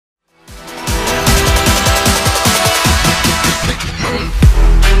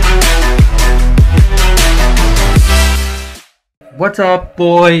What's up,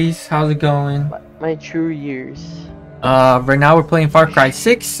 boys? How's it going? My true years. Right now we're playing Far Cry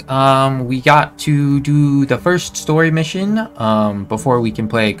 6. We got to do the first story mission, before we can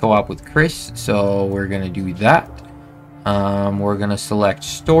play co-op with Chris, so we're gonna do that. We're gonna select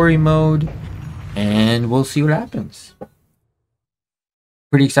story mode, and we'll see what happens.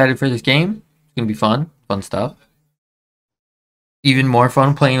 Pretty excited for this game. It's gonna be fun stuff. Even more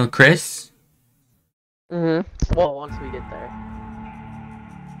fun playing with Chris. Well, once we get there.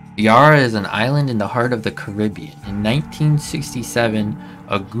 Yara is an island in the heart of the Caribbean. In 1967,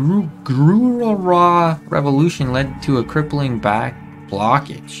 a guerrilla revolution led to a crippling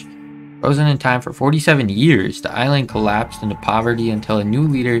blockage. Frozen in time for 47 years, the island collapsed into poverty until a new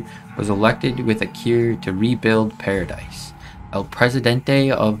leader was elected with a cure to rebuild paradise. El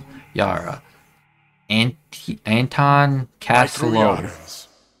Presidente of Yara, Anton Castillo.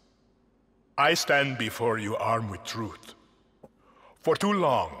 I stand before you armed with truth. For too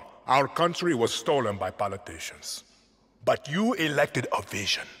long, our country was stolen by politicians. But you elected a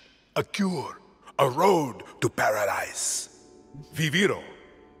vision, a cure, a road to paradise. Viviro,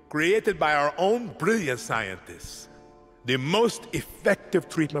 created by our own brilliant scientists. The most effective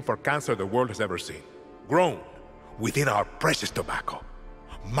treatment for cancer the world has ever seen. Grown within our precious tobacco.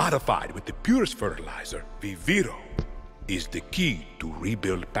 Modified with the purest fertilizer, Viviro is the key to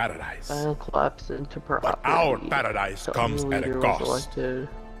rebuild paradise. Collapse into but our paradise comes at a cost.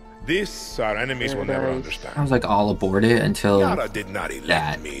 This our enemies will never understand. I was like all aboard it until Yara did not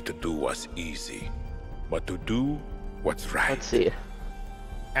elect me to do what's easy, but to do what's right. Let's see.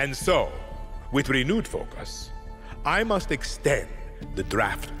 And so, with renewed focus, I must extend the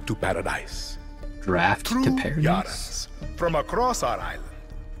draft to paradise. Draft True to paradise? Yarans from across our island,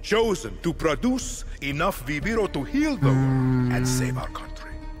 chosen to produce enough Viviro to heal the world and save our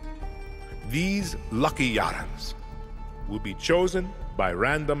country. These lucky Yarans will be chosen by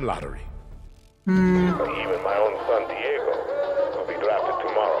random lottery. Even my own son Diego will be drafted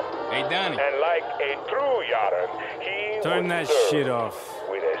tomorrow. Hey, Danny. And like a true Yaran, he Turn will that serve shit off.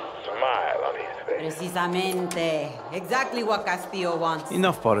 with a smile on his face. Precisamente. Exactly what Castillo wants.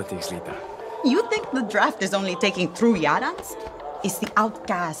 Enough politics, Lita. You think the draft is only taking through Yarans? It's the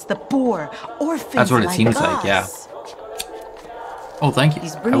outcasts, the poor, orphans. That's what it like seems us. like, yeah. Oh, thank you.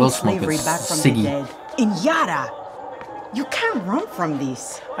 He's I bringing will smoke slavery this back from the ciggy. dead. In Yara. You can't run from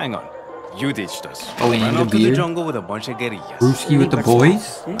this. Hang on. You ditched us. Oh, and Ran the off to the beard? jungle with a bunch of guerrillas. Brewski with the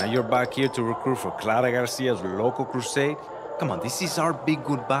boys? Now you're back here to recruit for Clara Garcia's local crusade? Come on, this is our big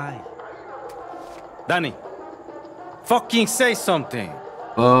goodbye. Danny, fucking say something.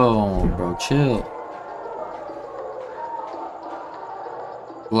 Oh, bro, chill.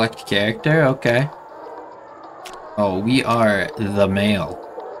 Select character? Okay. Oh, we are the male.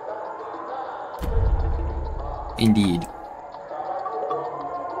 Indeed.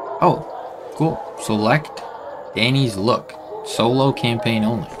 Oh, cool. Select Danny's look. Solo campaign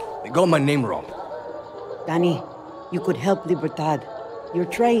only. They got my name wrong. Danny, you could help Libertad. You're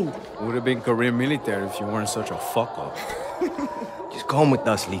trained. Would have been career military if you weren't such a fuck-up. Just come with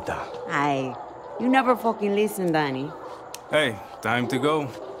us, Lita. Aye. You never fucking listen, Danny. Hey, time to go.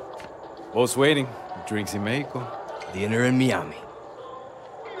 Boss waiting. Drinks in Mexico. Dinner in Miami.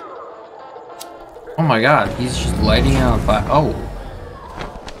 Oh my god, he's just lighting out a fire. Oh.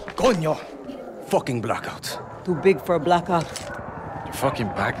 Coño! Fucking blackout. Too big for a blackout. You fucking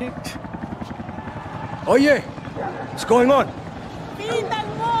packing? Oh yeah! What's going on?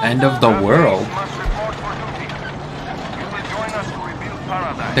 End of the world.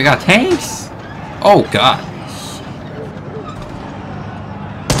 They got tanks? Oh god.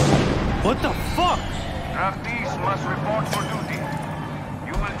 What the fuck? Draftees must report for duty.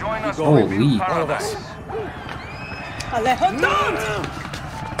 You will join us to Holy. rebuild All of paradise. us. Alejo, don't!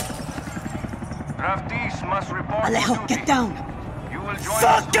 Draftees must report Alejo, for duty. get down! You will join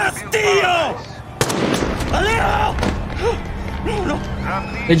Fuck us to rebuild Castillo! paradise. Alejo!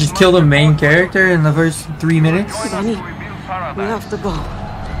 Draftees They just must killed the main report for character in the first 3 minutes? duty. Join us Danny, to rebuild We paradise. have to go.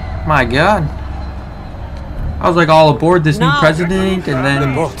 My god. I was like all aboard this new No. president, and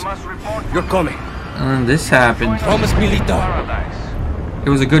then Boat. Must report for You're coming. this happened. Promise me, Lita. paradise. It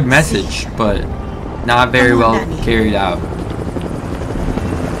was a good message, but not very Come on, well Danny. carried out.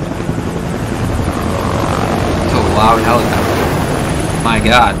 It's a loud helicopter. My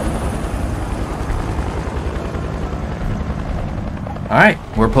god. Alright,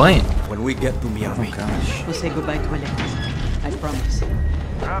 we're playing. When we get to Miami. Oh gosh. We'll say goodbye to Alejo. I promise.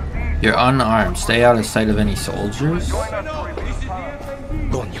 Draftees You're unarmed. Stay out of sight of any soldiers. join us to rebuild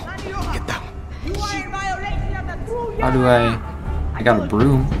paradise. Coño, get down. How do I got a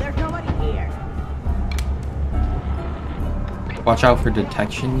broom. There's nobody here. Watch out for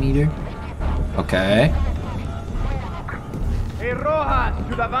detection meter. Okay.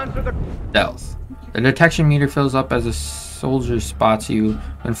 Stealth. The detection meter fills up as a soldier spots you.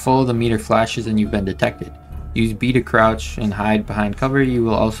 When full, the meter flashes and you've been detected. Use B to crouch and hide behind cover. You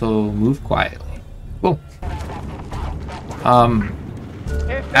will also move quietly. Cool.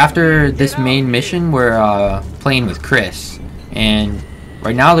 After this main mission, we're playing with Chris. And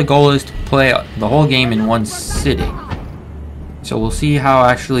right now the goal is to play the whole game in one sitting. So we'll see how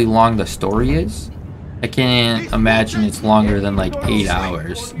actually long the story is. I can't imagine it's longer than like 8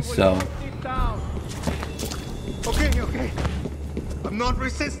 hours, so... Okay. I'm not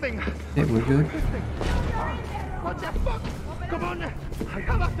resisting. Okay, we're good. What the fuck? Come on. I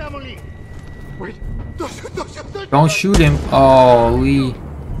have a family. Wait. Don't shoot him. Oh, Lee.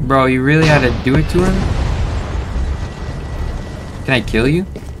 Bro, you really had to do it to him? Can I kill you?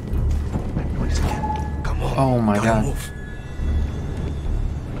 Come on. Oh my god. Move.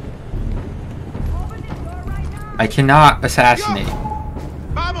 I cannot assassinate.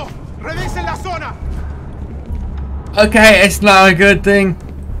 Vamos. Revisen la zona. Okay, it's not a good thing.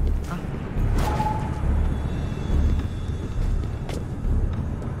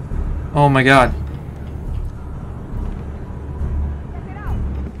 Oh my god.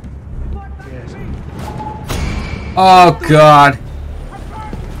 Oh god.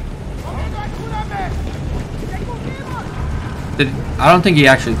 I don't think he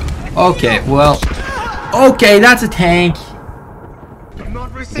actually... Okay, well... Okay, that's a tank.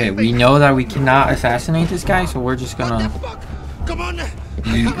 Okay, we know that we cannot assassinate this guy, so we're just gonna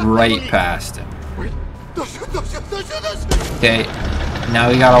eat right past him. Okay, now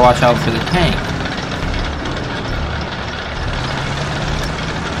we gotta watch out for the tank.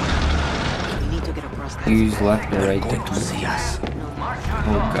 Use left or right to see us.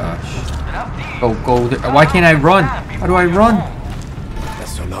 Oh gosh. Go there. Why can't I run? How do I run?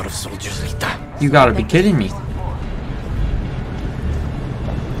 That's a lot of soldiers, Lita. You gotta be kidding me.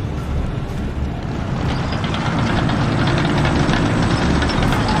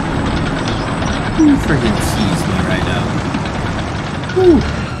 Who friggin' sees me right now?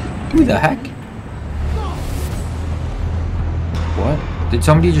 Who the heck? What? Did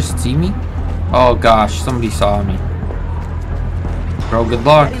somebody just see me? Oh gosh, somebody saw me. Bro, good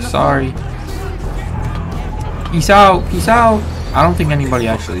luck. Sorry. Peace out. Peace out. I don't think anybody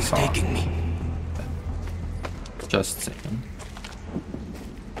actually saw me. Just a second.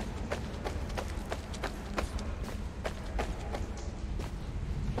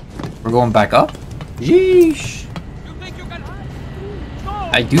 We're going back up? Yeesh.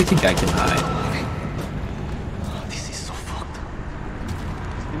 I do think I can hide. This is so fucked.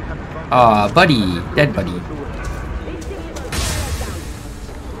 Buddy. Dead buddy.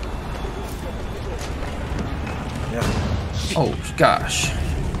 Oh gosh.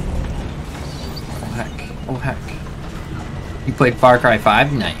 Oh heck. Oh heck. You played Far Cry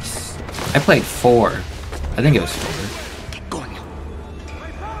 5? Nice. I played 4. I think it was 4. Keep going.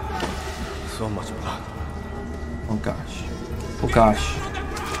 So much blood. Oh gosh. Oh gosh.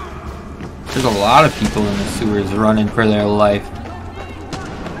 There's a lot of people in the sewers running for their life.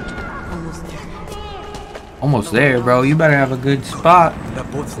 Almost there, bro. You better have a good spot. That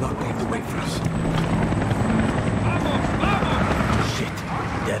boat's not going to wait for us. Shit.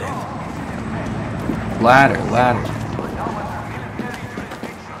 Dead end. Ladder.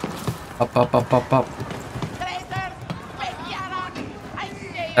 Up.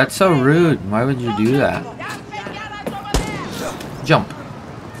 That's so rude. Why would you do that? Jump.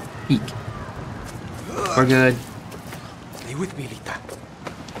 Peek. We're good. Stay with me, Lita.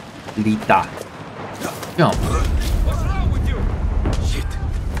 Lita. Jump. What's wrong with you? Shit.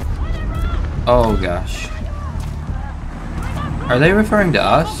 Oh gosh. Are they referring to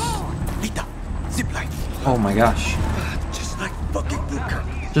us? Lita, zipline. Oh my gosh. Just like fucking Luca.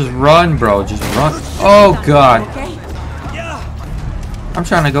 Just run, bro. Just run. Oh god. I'm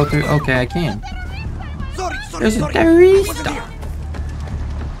trying to go through. Okay, I can. There's a terrorist.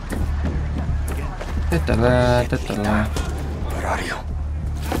 Where are you?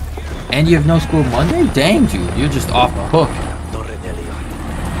 And you have no school Monday? Dang, dude. You're just off the hook.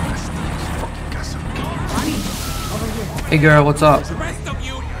 Hey, girl. What's up?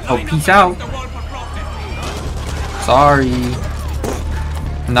 Oh, peace out. Sorry.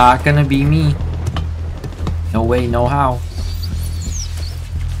 Not gonna be me. No way, no how.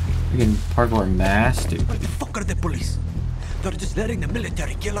 Freaking parkour master. Where the fuck are the police? They're just letting the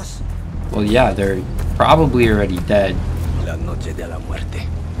military kill us. Well, yeah, they're probably already dead. La noche de la muerte.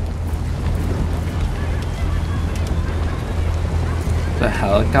 The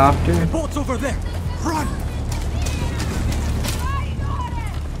helicopter? The boat's over there. Run!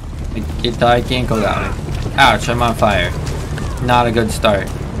 I can't go down. Ouch, I'm on fire. Not a good start.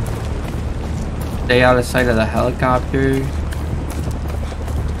 Stay out of sight of the helicopter.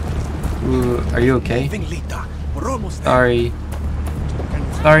 Ooh, are you okay? Sorry.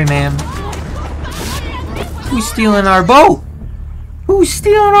 Sorry, ma'am. Who's stealing our boat? Who's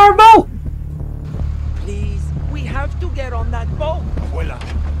stealing our boat? Please, we have to get on that boat. Abuela,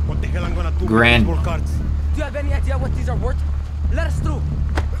 what the hell I'm gonna do Grand. with these cards? Do you have any idea what these are worth? Let us through.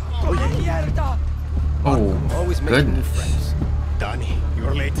 Oh, Always making new goodness. friends. Danny,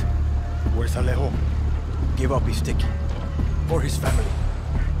 you're late. Where's Alejo? Give up his ticket. For his family.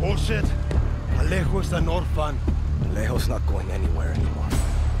 Bullshit. Alejo is an orphan. Alejo's not going anywhere anymore.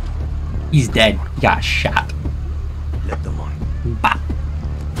 He's dead. He got shot. Let them on. Bop.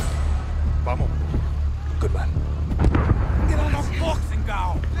 Vamos. Good man. Get on the boxing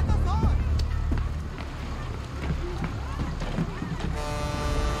gown.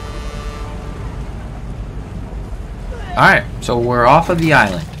 Alright, so we're off of the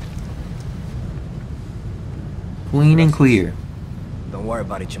island. Clean and clear. Don't worry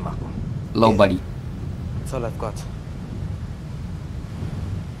about it, Chamaco. Low, buddy. That's all I've got.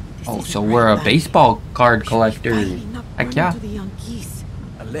 Oh, so we're a baseball card collector. Heck yeah.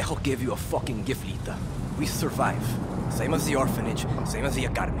 Alejo gave you a fucking gift, Lita. We survive. Same as the orphanage, same as the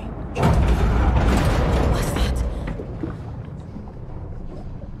academy. What's that?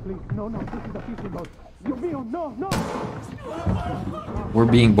 Please, no, this is a fishing boat. Dios mío, no! We're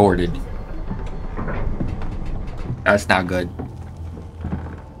being boarded. That's not good.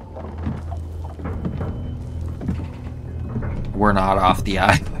 We're not off the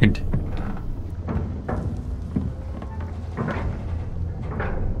island.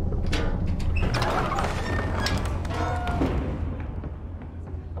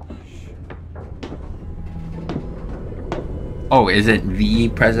 Oh, is it the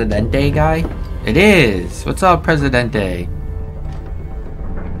Presidente guy? It is! What's up, Presidente?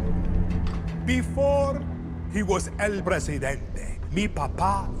 Before he was El Presidente, mi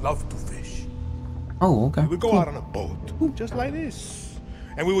papa loved to fish. Oh, okay. We would go out on a boat, just like this.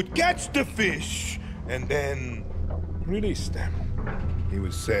 And we would catch the fish, and then release them. He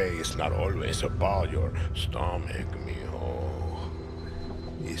would say, it's not always about your stomach, mijo.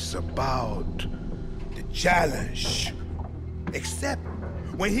 It's about the challenge. Except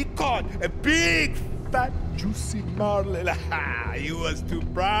when he caught a big, fat, juicy marlin, he was too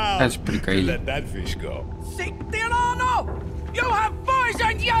proud. That's pretty crazy. To let that fish go. Say, Tirano! You have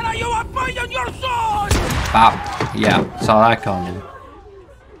poisoned Yana! You have poisoned your soul! Wow. Yeah, saw that coming.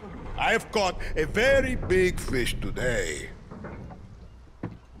 I have caught a very big fish today.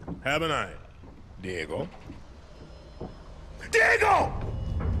 Haven't I, Diego? Diego!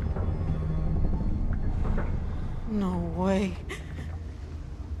 No way.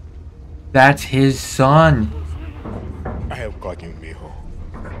 That's his son. I have caught you, mijo.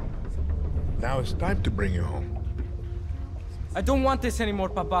 Now it's time to bring you home. I don't want this anymore,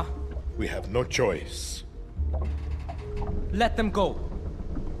 Papa. We have no choice. Let them go.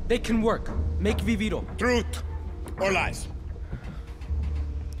 They can work. Make Viviro. Truth or lies?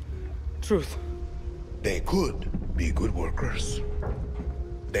 Truth. They could be good workers.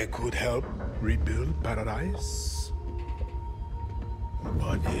 They could help rebuild paradise.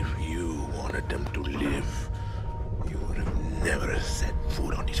 But if you wanted them to live, you would have never set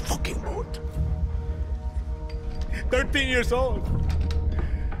foot on this fucking boat. 13 years old.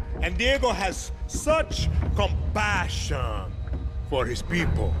 And Diego has such compassion for his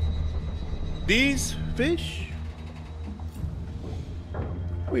people. These fish,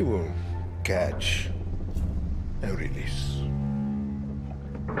 we will catch and release.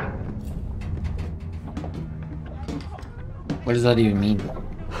 What does that even mean?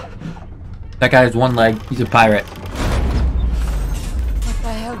 That guy has one leg. He's a pirate. What the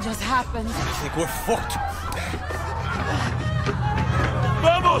hell just happened? I think we're fucked.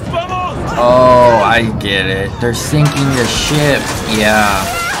 Vamos, vamos! Oh, I get it. They're sinking the ship. Yeah.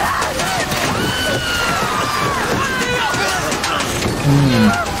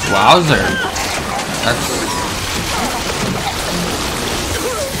 Wowzer. That's...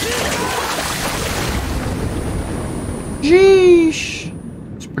 Sheesh.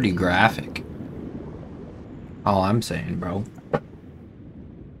 It's pretty graphic. All I'm saying, bro.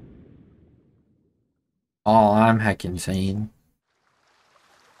 All I'm heckin' saying.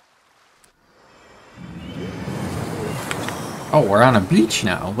 Oh, we're on a beach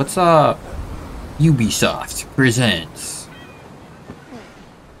now. What's up? Ubisoft presents.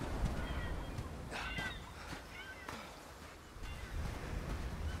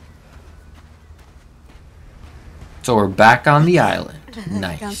 So we're back on the island.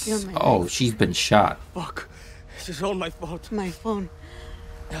 Nice. Oh, she's been shot. Fuck. This is all my fault. My phone.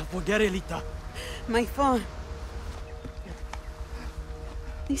 Forget it, Lita. My phone.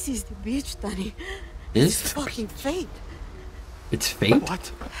 This is the beach, Danny. This? It's fucking fate. It's fate?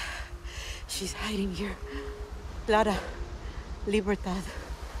 What? She's hiding here. Clara, Libertad,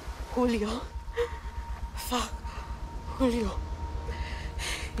 Julio. Fuck. Julio.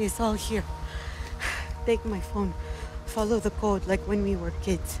 It's all here. Take my phone. Follow the code like when we were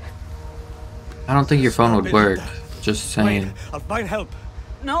kids. I don't think your phone would work. Just saying. Wait, I'll find help.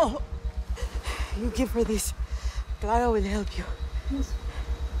 No! You give her this. Clara will help you.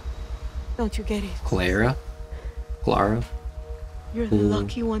 Don't you get it? Clara? Clara? You're the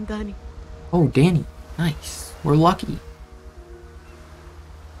lucky one, Danny. Oh, Danny. Nice. We're lucky.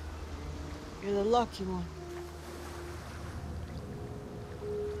 You're the lucky one.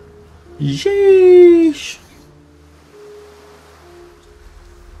 Yeesh.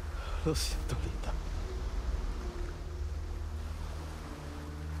 Lo siento, Lita.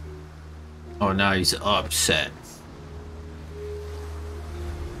 Oh, now he's upset.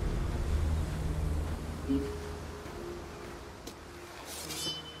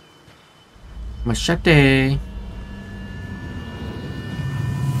 Machete.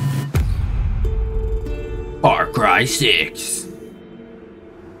 Far Cry 6.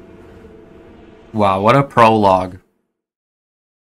 Wow, what a prologue.